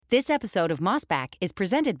This episode of Mossback is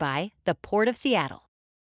presented by the Port of Seattle.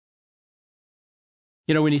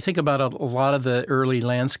 You know, when you think about a lot of the early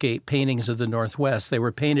landscape paintings of the Northwest, they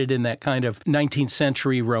were painted in that kind of 19th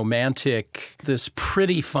century romantic, this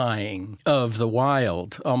prettifying of the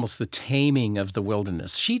wild, almost the taming of the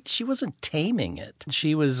wilderness. She wasn't taming it.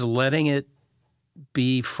 She was letting it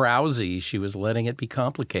be frowsy. She was letting it be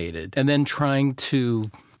complicated and then trying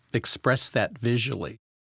to express that visually.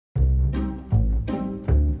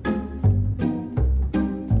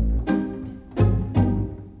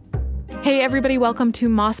 Hey everybody, welcome to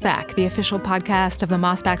Mossback, the official podcast of the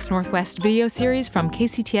Mossback's Northwest video series from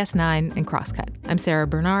KCTS 9 and Crosscut. I'm Sarah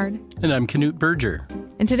Bernard. And I'm Knut Berger.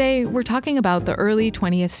 And today we're talking about the early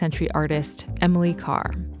 20th century artist Emily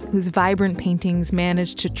Carr, whose vibrant paintings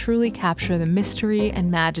managed to truly capture the mystery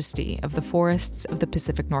and majesty of the forests of the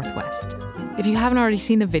Pacific Northwest. If you haven't already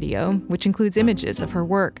seen the video, which includes images of her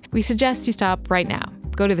work, we suggest you stop right now.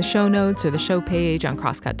 Go to the show notes or the show page on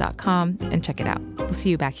crosscut.com and check it out. We'll see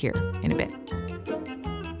you back here in a bit.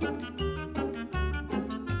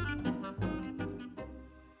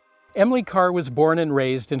 Emily Carr was born and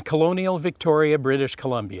raised in colonial Victoria, British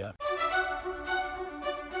Columbia.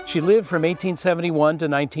 She lived from 1871 to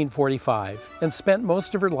 1945 and spent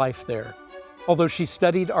most of her life there, although she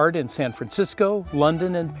studied art in San Francisco,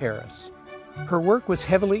 London, and Paris. Her work was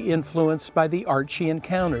heavily influenced by the art she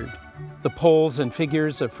encountered: the poles and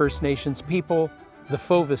figures of First Nations people, the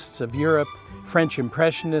Fauvists of Europe, French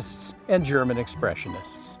Impressionists, and German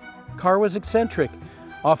Expressionists. Carr was eccentric,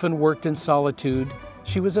 often worked in solitude.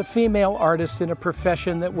 She was a female artist in a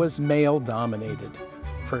profession that was male-dominated.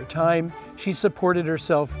 For a time, she supported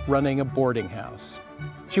herself running a boarding house.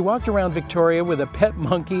 She walked around Victoria with a pet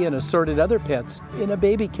monkey and assorted other pets in a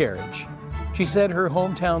baby carriage. She said her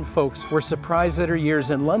hometown folks were surprised that her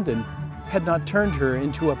years in London had not turned her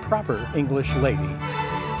into a proper English lady.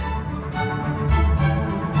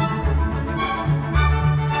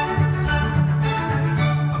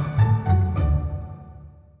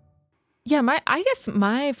 Yeah, I guess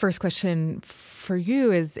my first question for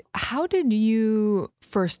you is, how did you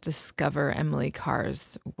first discover Emily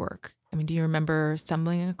Carr's work? I mean, do you remember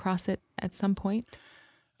stumbling across it at some point?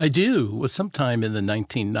 I do. It was sometime in the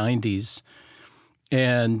 1990s.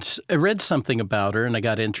 And I read something about her and I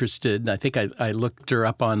got interested. I think I looked her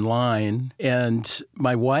up online, and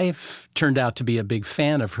my wife turned out to be a big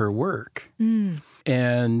fan of her work.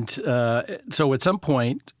 And so at some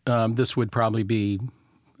point, this would probably be,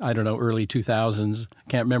 I don't know, early 2000s,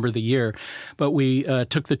 can't remember the year, but we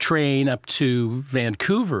took the train up to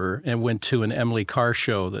Vancouver and went to an Emily Carr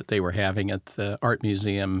show that they were having at the Art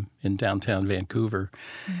Museum in downtown Vancouver.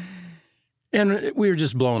 And we were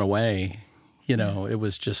just blown away. You know, it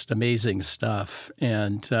was just amazing stuff.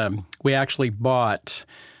 And we actually bought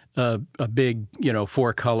a big,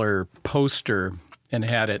 four-color poster and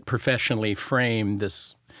had it professionally framed,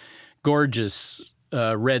 this gorgeous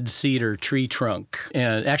red cedar tree trunk,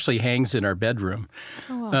 and it actually hangs in our bedroom.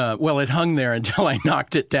 Oh, wow. Well, it hung there until I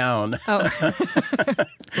knocked it down. Oh.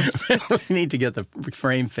 We need to get the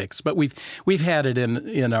frame fixed. But we've had it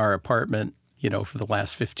in our apartment, for the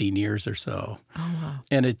last 15 years or so. Oh, wow.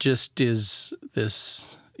 And it just is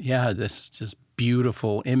this just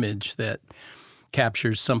beautiful image that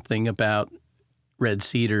captures something about red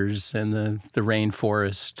cedars and the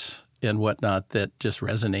rainforest and whatnot that just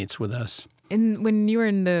resonates with us. And when you were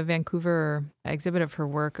in the Vancouver exhibit of her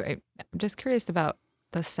work, I'm just curious about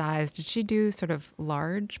the size. Did she do sort of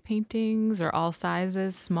large paintings, or all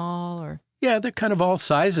sizes, small, or? Yeah, they're kind of all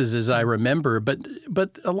sizes as I remember, but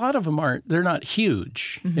a lot of them they're not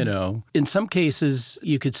huge, In some cases,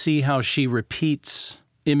 you could see how she repeats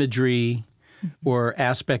imagery or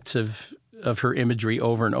aspects of her imagery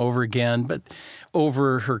over and over again. But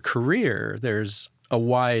over her career, there's a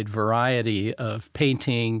wide variety of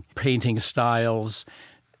painting styles.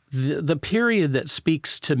 The period that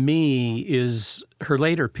speaks to me is her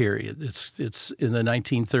later period. It's in the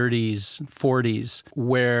 1930s, 40s,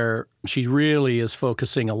 where she really is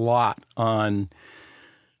focusing a lot on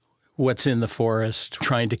what's in the forest,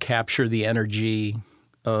 trying to capture the energy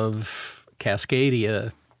of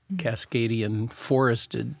Cascadia, Cascadian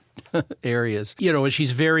forested areas.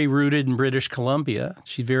 She's very rooted in British Columbia.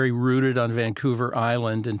 She's very rooted on Vancouver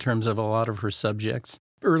Island in terms of a lot of her subjects.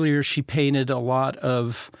 Earlier, she painted a lot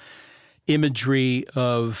of imagery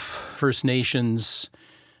of First Nations,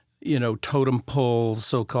 totem poles,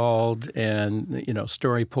 so-called, and,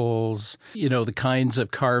 story poles, the kinds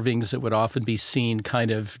of carvings that would often be seen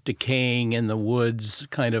kind of decaying in the woods,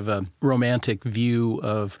 kind of a romantic view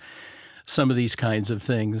of some of these kinds of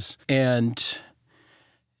things. And,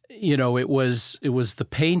 it was the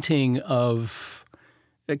painting of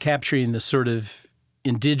capturing the sort of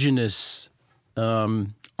indigenous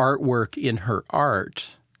artwork in her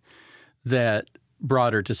art that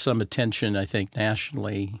brought her to some attention, I think,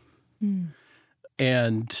 nationally.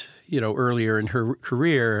 And, earlier in her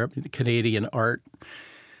career, the Canadian art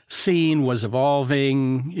scene was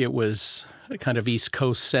evolving. It was kind of East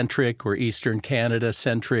Coast-centric or Eastern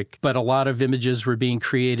Canada-centric, but a lot of images were being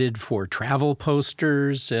created for travel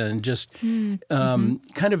posters and just kind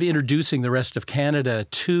of introducing the rest of Canada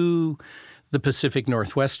to the Pacific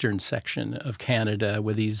Northwestern section of Canada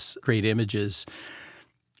with these great images.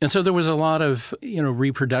 And so there was a lot of,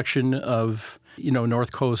 reproduction of,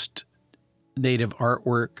 North Coast Native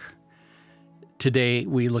artwork. Today,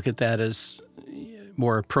 we look at that as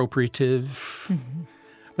more appropriative.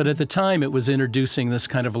 But at the time, it was introducing this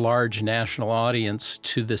kind of large national audience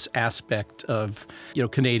to this aspect of,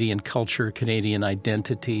 Canadian culture, Canadian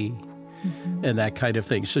identity, and that kind of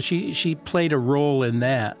thing. So she played a role in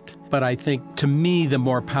that. But I think, to me, the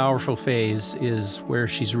more powerful phase is where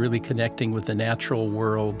she's really connecting with the natural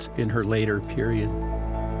world in her later period.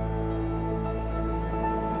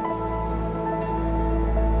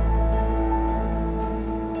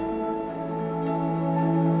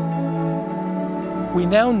 We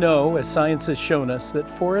now know, as science has shown us, that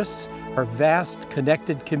forests are vast,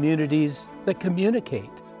 connected communities that communicate,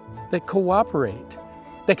 that cooperate,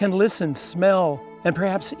 that can listen, smell, and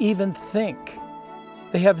perhaps even think.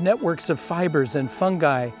 They have networks of fibers and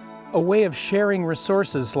fungi, a way of sharing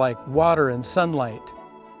resources like water and sunlight.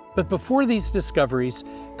 But before these discoveries,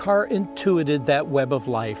 Carr intuited that web of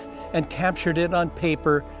life and captured it on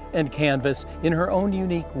paper and canvas in her own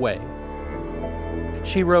unique way.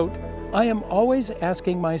 She wrote, "I am always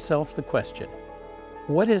asking myself the question,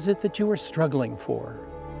 what is it that you are struggling for?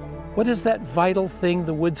 What is that vital thing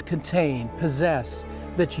the woods contain, possess,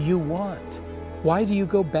 that you want? Why do you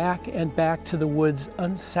go back and back to the woods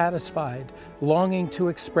unsatisfied, longing to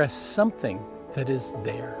express something that is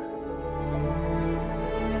there?"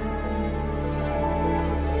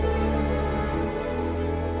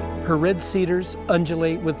 Her red cedars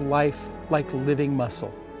undulate with life like living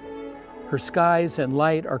muscle. Her skies and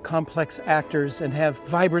light are complex actors and have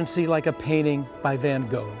vibrancy like a painting by Van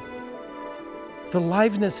Gogh. "The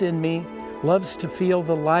liveness in me loves to feel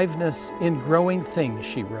the liveness in growing things,"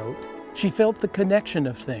 she wrote. She felt the connection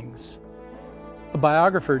of things. A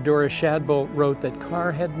biographer, Doris Shadbolt, wrote that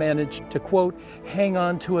Carr had managed to, quote, "hang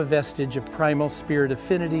on to a vestige of primal spirit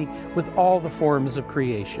affinity with all the forms of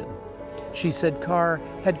creation." She said Carr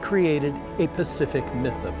had created a Pacific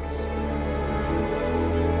mythos.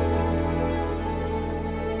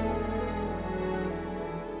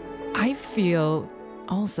 I feel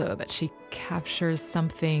also that she captures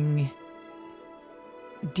something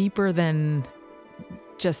deeper than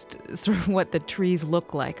just sort of what the trees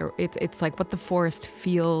look like, or it's like what the forest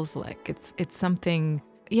feels like. It's something,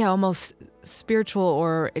 almost spiritual,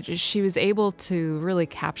 or she was able to really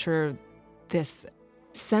capture this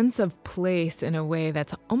sense of place in a way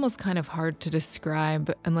that's almost kind of hard to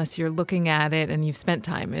describe unless you're looking at it and you've spent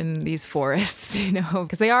time in these forests,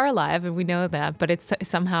 because they are alive and we know that, but it's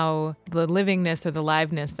somehow the livingness or the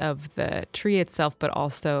liveness of the tree itself, but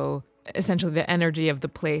also essentially the energy of the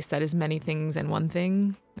place that is many things and one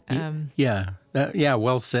thing.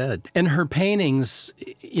 Well said. And her paintings,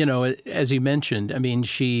 as you mentioned,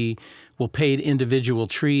 she will paint individual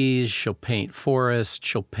trees, she'll paint forests,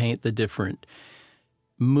 she'll paint the different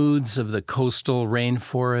moods of the coastal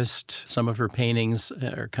rainforest. Some of her paintings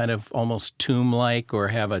are kind of almost tomb-like or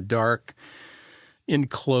have a dark,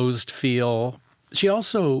 enclosed feel. She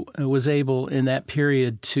also was able in that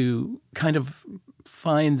period to kind of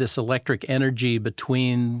find this electric energy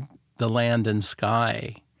between the land and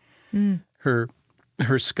sky. Her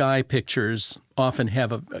sky pictures often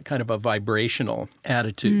have a kind of a vibrational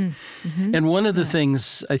attitude. And one of the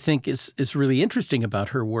things I think is really interesting about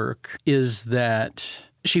her work is that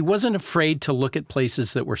she wasn't afraid to look at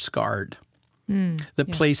places that were scarred,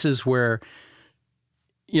 places where,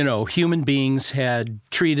 human beings had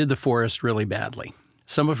treated the forest really badly.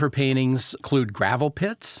 Some of her paintings include gravel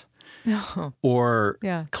pits or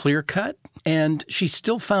clear cut, and she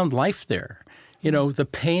still found life there. The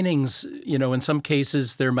paintings, in some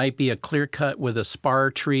cases there might be a clear cut with a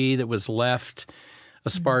spar tree that was left.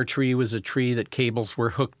 A spar tree was a tree that cables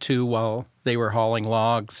were hooked to while they were hauling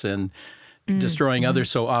logs and destroying others.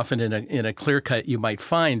 So often in a clear cut, you might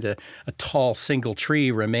find a tall single tree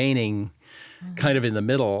remaining kind of in the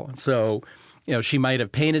middle. So, she might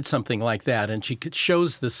have painted something like that, and she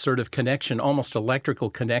shows this sort of connection, almost electrical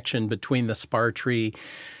connection between the spar tree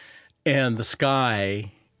and the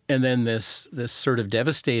sky, and then this sort of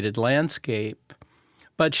devastated landscape.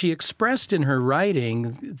 But she expressed in her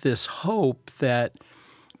writing this hope that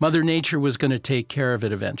Mother Nature was going to take care of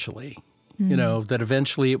it eventually. You know, that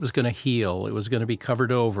eventually it was going to heal. It was going to be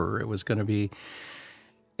covered over. It was going to be,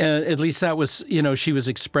 at least that was, you know, she was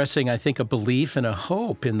expressing, I think, a belief and a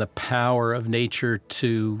hope in the power of nature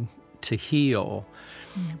to heal.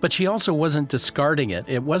 But she also wasn't discarding it.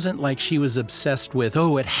 It wasn't like she was obsessed with,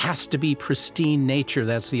 oh, it has to be pristine nature.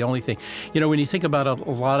 That's the only thing. You know, when you think about a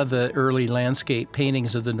lot of the early landscape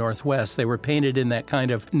paintings of the Northwest, they were painted in that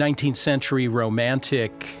kind of 19th century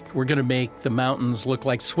romantic, we're going to make the mountains look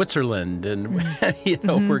like Switzerland, and, you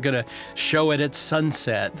know, we're going to show it at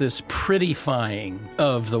sunset, this prettifying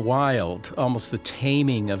of the wild, almost the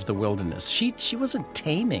taming of the wilderness. She wasn't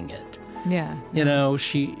taming it. Yeah. You know,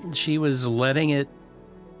 she was letting it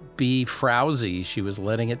be frowsy. She was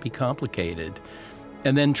letting it be complicated,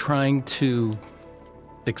 and then trying to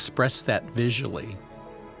express that visually.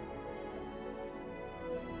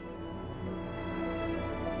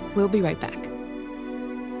 We'll be right back.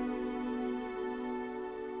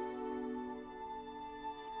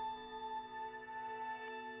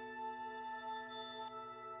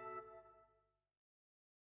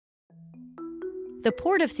 The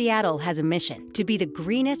Port of Seattle has a mission to be the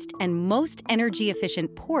greenest and most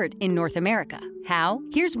energy-efficient port in North America. How?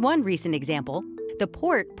 Here's one recent example. The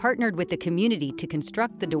port partnered with the community to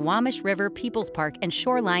construct the Duwamish River Peoples Park and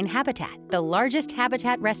Shoreline Habitat, the largest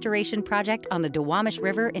habitat restoration project on the Duwamish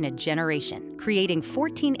River in a generation, creating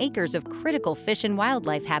 14 acres of critical fish and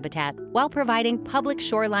wildlife habitat while providing public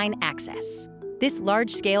shoreline access. This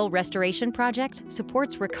large-scale restoration project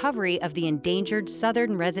supports recovery of the endangered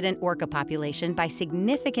southern resident orca population by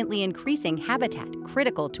significantly increasing habitat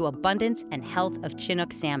critical to abundance and health of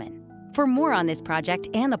Chinook salmon. For more on this project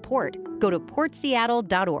and the port, go to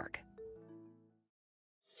portseattle.org.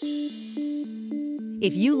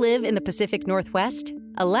 If you live in the Pacific Northwest,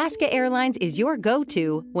 Alaska Airlines is your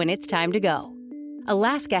go-to when it's time to go.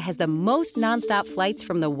 Alaska has the most nonstop flights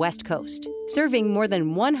from the West Coast, serving more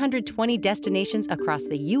than 120 destinations across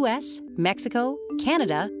the U.S., Mexico,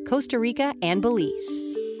 Canada, Costa Rica, and Belize.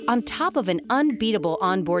 On top of an unbeatable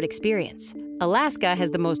onboard experience, Alaska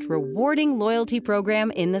has the most rewarding loyalty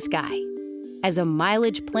program in the sky. As a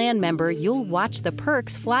Mileage Plan member, you'll watch the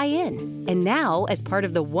perks fly in. And now, as part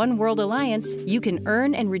of the One World Alliance, you can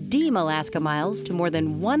earn and redeem Alaska miles to more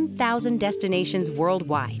than 1,000 destinations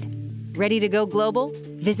worldwide. Ready to go global?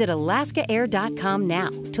 Visit alaskaair.com now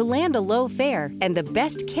to land a low fare and the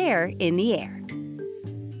best care in the air.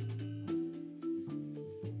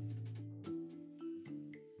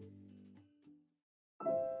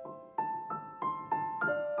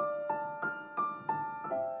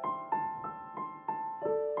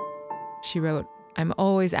 She wrote, I'm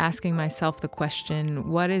always asking myself the question,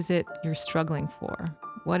 what is it you're struggling for?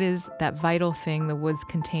 What is that vital thing the woods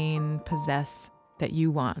contain, possess, that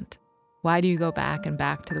you want? Why do you go back and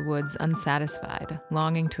back to the woods unsatisfied,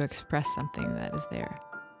 longing to express something that is there?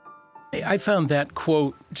 I found that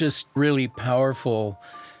quote just really powerful.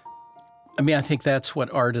 I mean, I think that's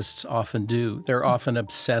what artists often do. They're often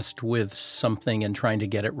obsessed with something and trying to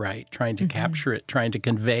get it right, trying to capture it, trying to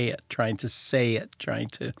convey it, trying to say it, trying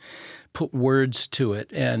to put words to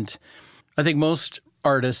it. And I think most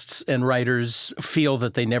artists and writers feel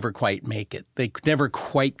that they never quite make it. They never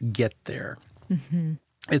quite get there. Mm-hmm.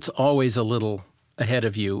 It's always a little ahead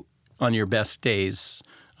of you on your best days.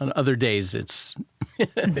 On other days, it's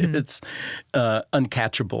it's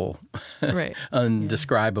uncatchable, right.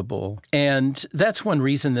 undescribable. Yeah. And that's one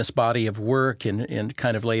reason this body of work in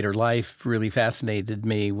kind of later life really fascinated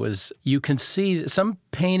me was you can see some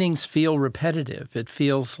paintings feel repetitive. It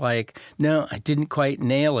feels like, no, I didn't quite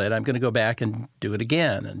nail it. I'm going to go back and do it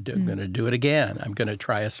again. And I'm going to do it again. I'm going to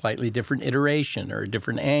try a slightly different iteration or a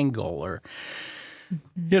different angle or...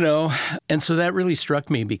 You know, and so that really struck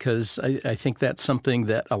me because I think that's something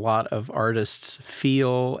that a lot of artists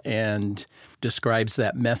feel and describes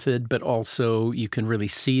that method, but also you can really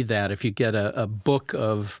see that if you get a book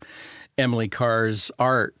of Emily Carr's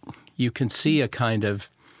art, you can see a kind of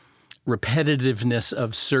repetitiveness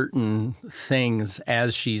of certain things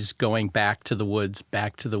as she's going back to the woods,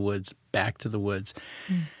 back to the woods, back to the woods.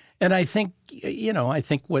 And I think, you know, I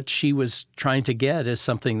think what she was trying to get is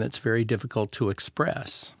something that's very difficult to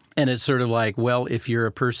express. And it's sort of like, well, if you're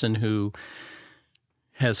a person who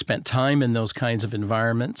has spent time in those kinds of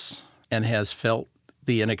environments and has felt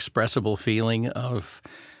the inexpressible feeling of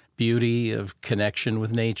beauty, of connection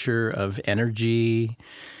with nature, of energy,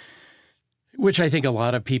 which I think a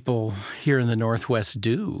lot of people here in the Northwest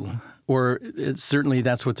do, or certainly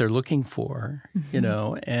that's what they're looking for, you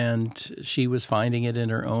know, and she was finding it in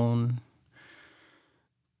her own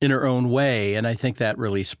in her own way. And I think that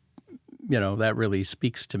really, that really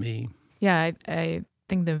speaks to me. Yeah, I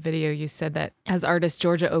think the video you said that as artist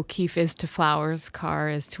Georgia O'Keeffe is to flowers, Carr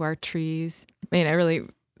is to our trees. I mean, I really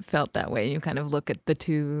felt that way. You kind of look at the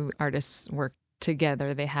two artists' work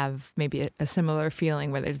together. They have maybe a similar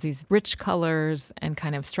feeling where there's these rich colors and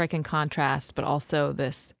kind of striking contrasts, but also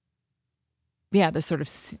this sort of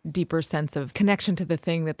deeper sense of connection to the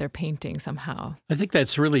thing that they're painting somehow. I think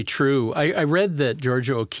that's really true. I read that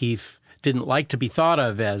Georgia O'Keeffe didn't like to be thought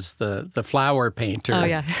of as the flower painter. Oh,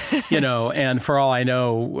 yeah. And for all I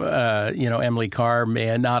know, Emily Carr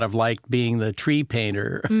may not have liked being the tree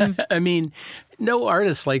painter. I mean, no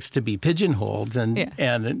artist likes to be pigeonholed and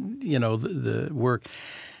the work.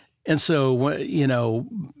 And so,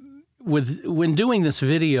 when doing this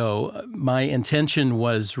video, my intention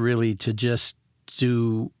was really to just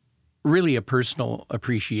do really a personal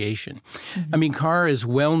appreciation. I mean, Carr is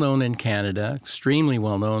well known in Canada, extremely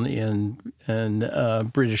well known in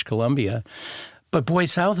British Columbia. But boy,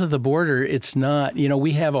 south of the border, it's not.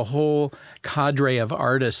 We have a whole cadre of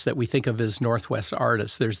artists that we think of as Northwest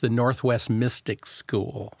artists. There's the Northwest Mystic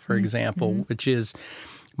School, for example, which is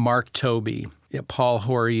Mark Tobey, Paul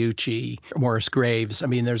Horiuchi, Morris Graves. I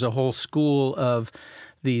mean, there's a whole school of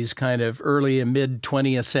these kind of early and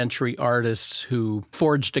mid-20th century artists who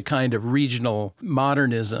forged a kind of regional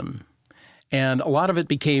modernism. And a lot of it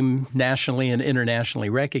became nationally and internationally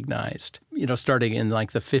recognized. Starting in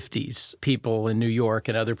like the 50s, people in New York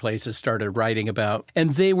and other places started writing about,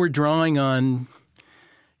 and they were drawing on,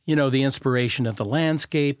 the inspiration of the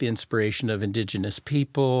landscape, the inspiration of indigenous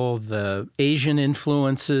people, the Asian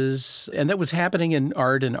influences, and that was happening in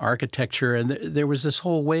art and architecture. And there was this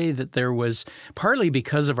whole way that there was, partly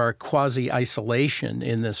because of our quasi-isolation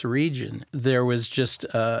in this region, there was just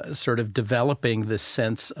sort of developing this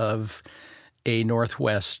sense of a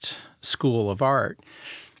Northwest school of art.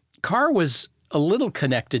 Carr was a little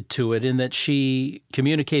connected to it in that she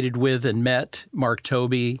communicated with and met Mark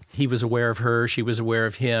Tobey. He was aware of her. She was aware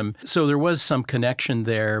of him. So there was some connection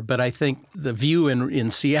there. But I think the view in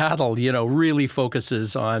Seattle, really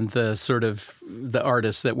focuses on the sort of the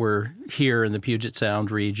artists that were here in the Puget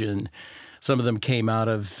Sound region. Some of them came out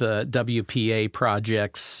of WPA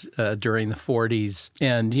projects during the 40s.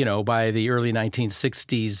 And, by the early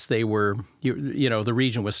 1960s, they were, the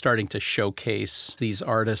region was starting to showcase these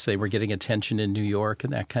artists. They were getting attention in New York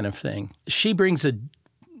and that kind of thing. She brings a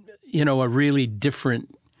really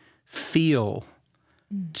different feel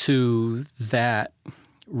to that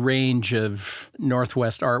range of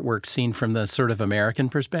Northwest artwork seen from the sort of American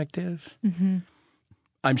perspective. Mm-hmm.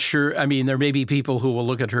 I'm sure, there may be people who will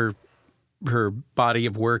look at her body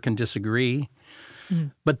of work and disagree.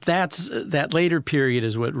 But that later period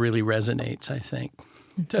is what really resonates, I think,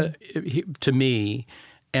 to me,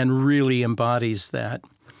 and really embodies that.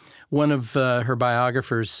 One of her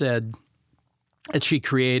biographers said that she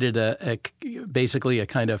created basically a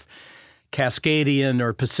kind of Cascadian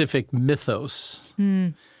or Pacific mythos.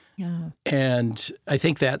 Yeah. And I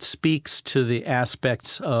think that speaks to the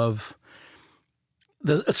aspects of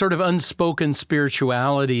the sort of unspoken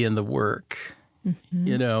spirituality in the work.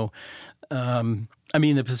 The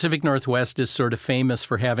Pacific Northwest is sort of famous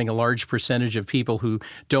for having a large percentage of people who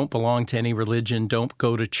don't belong to any religion, don't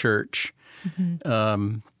go to church.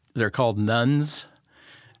 They're called nuns,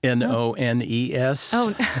 N-O-N-E-S.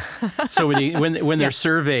 Oh. So when they're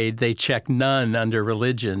surveyed, they check none under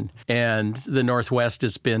religion, and the Northwest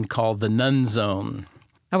has been called the nun zone.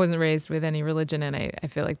 I wasn't raised with any religion, and I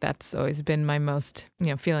feel like that's always been my most,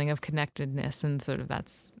 feeling of connectedness, and sort of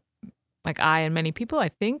that's, like I and many people, I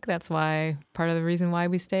think that's why, part of the reason why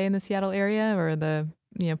we stay in the Seattle area or the,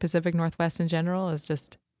 Pacific Northwest in general is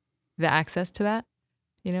just the access to that.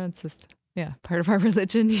 It's just, part of our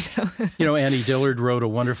religion, Annie Dillard wrote a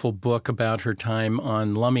wonderful book about her time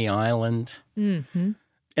on Lummi Island. Mm-hmm.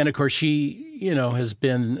 And, of course, she, has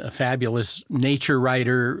been a fabulous nature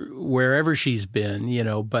writer wherever she's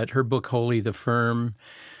been, but her book, Holy the Firm,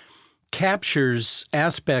 captures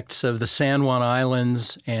aspects of the San Juan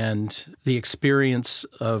Islands and the experience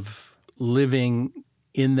of living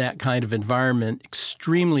in that kind of environment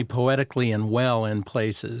extremely poetically and well in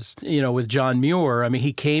places. With John Muir,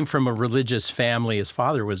 he came from a religious family. His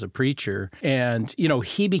father was a preacher. And,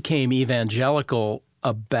 he became evangelical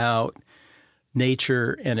about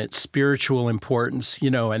nature and its spiritual importance,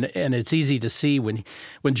 and it's easy to see when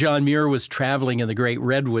John Muir was traveling in the great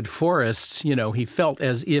redwood forests, he felt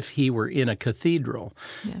as if he were in a cathedral.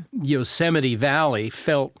 Yeah. Yosemite Valley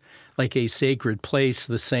felt like a sacred place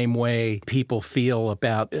the same way people feel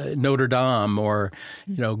about Notre Dame or,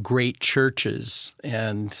 great churches.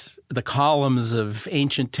 And the columns of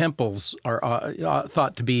ancient temples are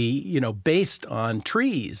thought to be, based on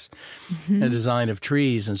trees, a design of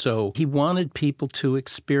trees. And so he wanted people to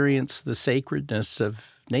experience the sacredness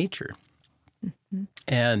of nature.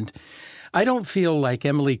 And I don't feel like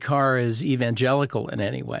Emily Carr is evangelical in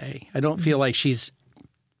any way. I don't feel like she's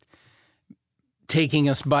taking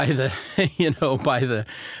us by the, by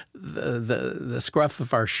the scruff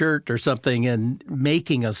of our shirt or something and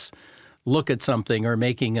making us look at something or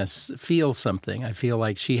making us feel something. I feel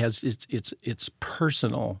like she has it's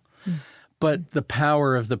personal, but the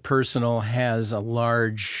power of the personal has a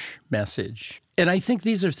large message. And I think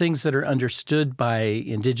these are things that are understood by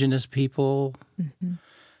indigenous people.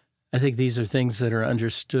 I think these are things that are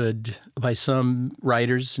understood by some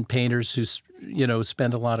writers and painters who,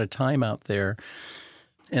 spend a lot of time out there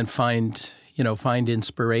and find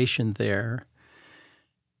inspiration there.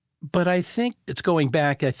 But I think it's going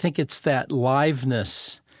back. I think it's that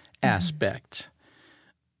liveness aspect,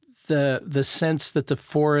 the sense that the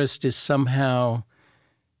forest is somehow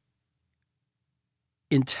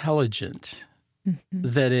intelligent,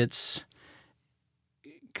 that it's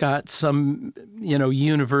got some,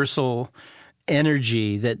 universal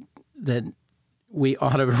energy that we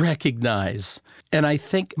ought to recognize. And I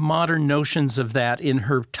think modern notions of that in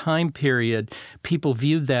her time period, people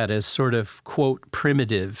viewed that as sort of, quote,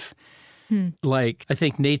 primitive. Like, I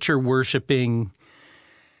think nature worshiping,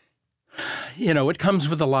 it comes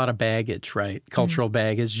with a lot of baggage, right? Cultural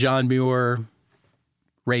baggage. John Muir,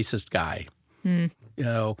 racist guy.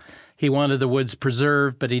 He wanted the woods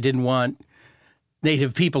preserved, but he didn't want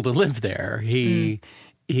Native people to live there. He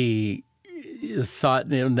thought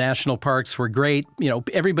national parks were great.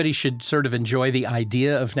 Everybody should sort of enjoy the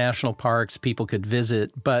idea of national parks. People could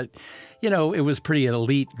visit, but it was pretty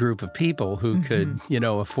elite group of people who could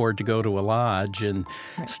afford to go to a lodge and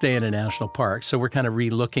stay in a national park. So we're kind of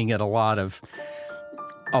relooking at a lot of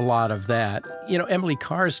that. Emily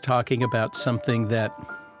Carr is talking about something that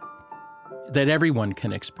everyone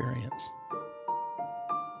can experience.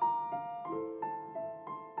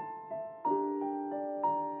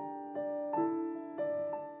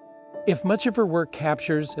 If much of her work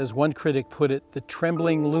captures, as one critic put it, the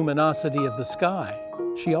trembling luminosity of the sky,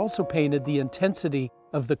 she also painted the intensity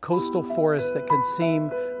of the coastal forest that can seem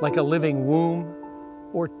like a living womb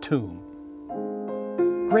or tomb.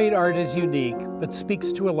 Great art is unique, but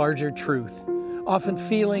speaks to a larger truth, often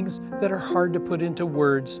feelings that are hard to put into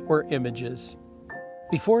words or images.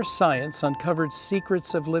 Before science uncovered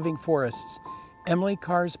secrets of living forests, Emily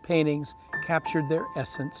Carr's paintings captured their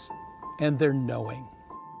essence and their knowing.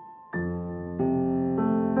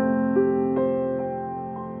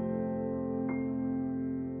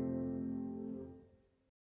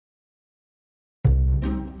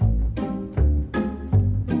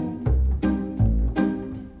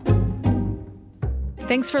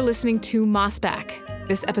 Thanks for listening to Mossback.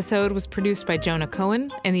 This episode was produced by Jonah Cohen,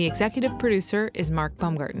 and the executive producer is Mark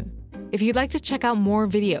Baumgarten. If you'd like to check out more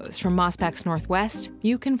videos from Mossback's Northwest,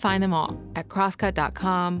 you can find them all at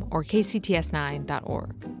crosscut.com or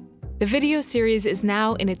kcts9.org. The video series is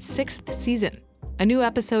now in its 6th season. A new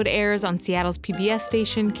episode airs on Seattle's PBS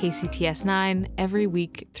station, KCTS9, every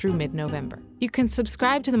week through mid-November. You can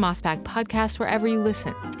subscribe to the Mossback podcast wherever you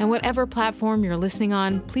listen, and whatever platform you're listening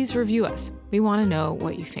on, please review us. We want to know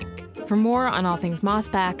what you think. For more on all things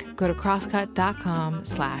Mossback, go to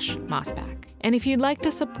crosscut.com/Mossback. And if you'd like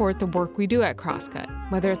to support the work we do at Crosscut,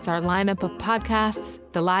 whether it's our lineup of podcasts,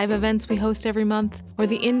 the live events we host every month, or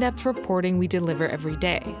the in-depth reporting we deliver every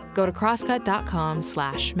day, go to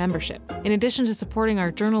crosscut.com/membership. In addition to supporting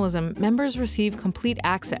our journalism, members receive complete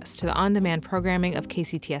access to the on-demand programming of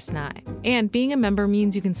KCTS9. And being a member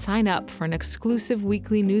means you can sign up for an exclusive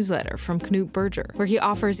weekly newsletter from Knut Berger, where he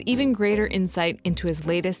offers even greater insight into his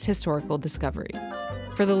latest historical discoveries.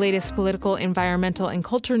 For the latest political, environmental, and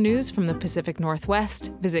culture news from the Pacific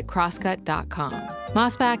Northwest, visit crosscut.com.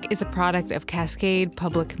 Mossback is a product of Cascade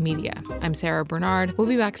Public Media. I'm Sarah Bernard. We'll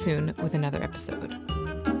be back soon with another episode.